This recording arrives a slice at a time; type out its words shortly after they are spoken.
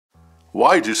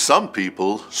Why do some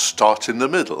people start in the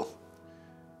middle?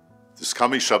 This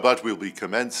coming Shabbat we'll be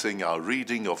commencing our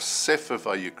reading of Sefer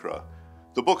Vayikra,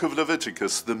 the book of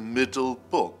Leviticus, the middle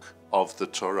book of the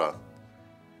Torah.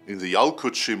 In the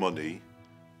Yalkut Shimoni,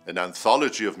 an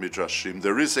anthology of Midrashim,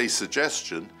 there is a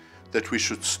suggestion that we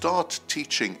should start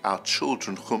teaching our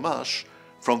children Chumash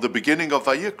from the beginning of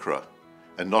Vayikra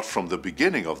and not from the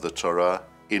beginning of the Torah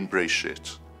in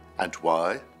Breshit. And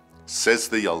why? Says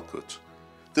the Yalkut,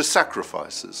 the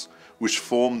sacrifices which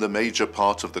form the major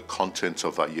part of the content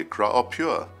of Vayikra are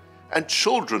pure, and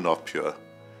children are pure.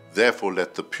 Therefore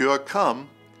let the pure come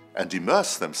and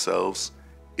immerse themselves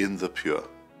in the pure.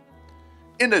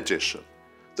 In addition,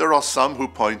 there are some who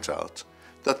point out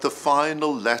that the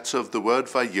final letter of the word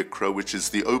Vayikra, which is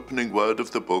the opening word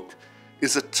of the book,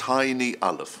 is a tiny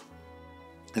aleph.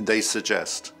 And they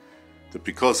suggest that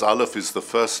because aleph is the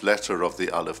first letter of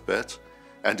the alphabet,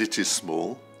 and it is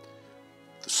small,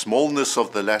 the smallness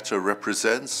of the letter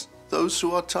represents those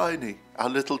who are tiny, our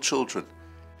little children,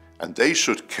 and they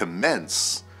should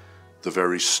commence the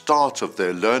very start of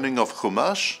their learning of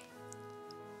Chumash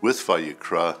with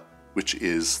Vayikra, which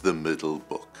is the middle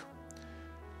book.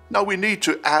 Now we need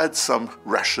to add some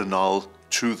rationale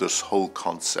to this whole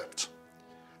concept.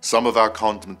 Some of our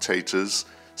commentators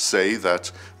say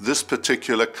that this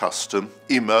particular custom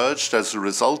emerged as a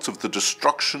result of the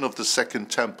destruction of the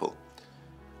Second Temple.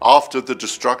 After the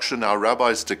destruction, our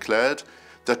rabbis declared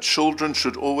that children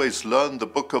should always learn the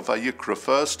book of Vayikra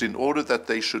first in order that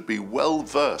they should be well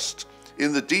versed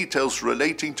in the details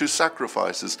relating to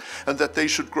sacrifices, and that they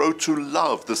should grow to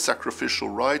love the sacrificial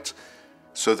rite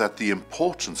so that the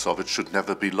importance of it should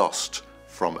never be lost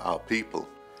from our people.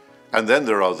 And then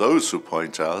there are those who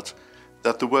point out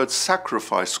that the word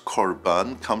sacrifice,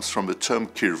 korban, comes from the term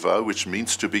kirva, which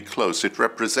means to be close. It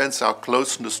represents our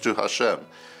closeness to Hashem.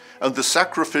 And the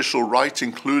sacrificial rite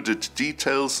included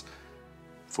details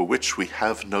for which we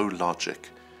have no logic.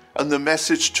 And the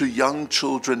message to young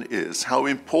children is how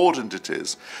important it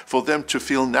is for them to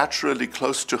feel naturally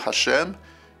close to Hashem,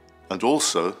 and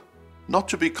also not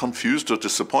to be confused or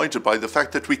disappointed by the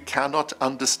fact that we cannot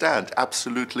understand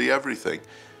absolutely everything.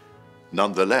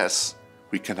 Nonetheless,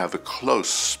 we can have a close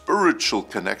spiritual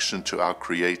connection to our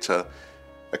Creator,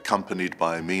 accompanied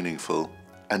by a meaningful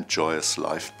and joyous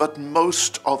life. But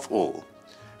most of all,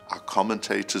 our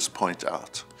commentators point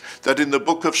out that in the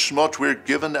book of Shemot we're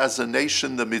given as a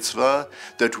nation the mitzvah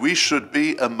that we should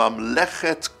be a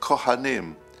mamlechet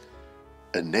kohanim,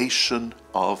 a nation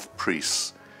of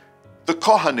priests. The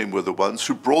Kohanim were the ones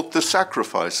who brought the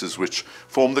sacrifices which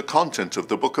form the content of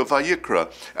the book of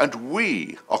Vayikra, and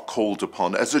we are called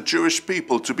upon as a Jewish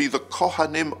people to be the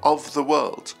Kohanim of the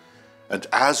world. And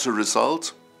as a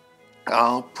result,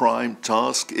 our prime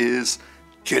task is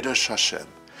Kiddush Hashem,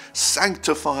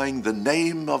 sanctifying the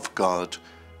name of God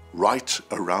right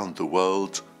around the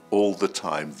world all the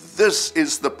time. This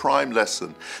is the prime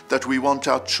lesson that we want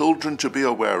our children to be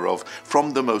aware of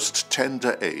from the most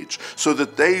tender age, so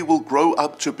that they will grow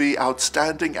up to be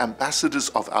outstanding ambassadors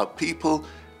of our people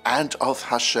and of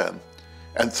Hashem.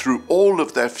 And through all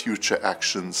of their future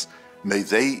actions, may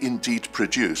they indeed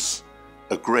produce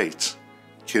a great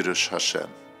Kiddush Hashem.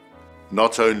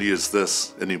 Not only is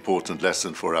this an important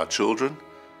lesson for our children,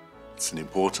 it's an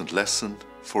important lesson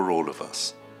for all of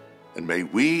us. And may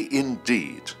we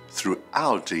indeed, through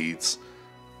our deeds,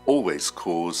 always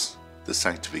cause the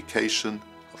sanctification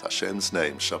of Hashem's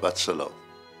name. Shabbat Shalom.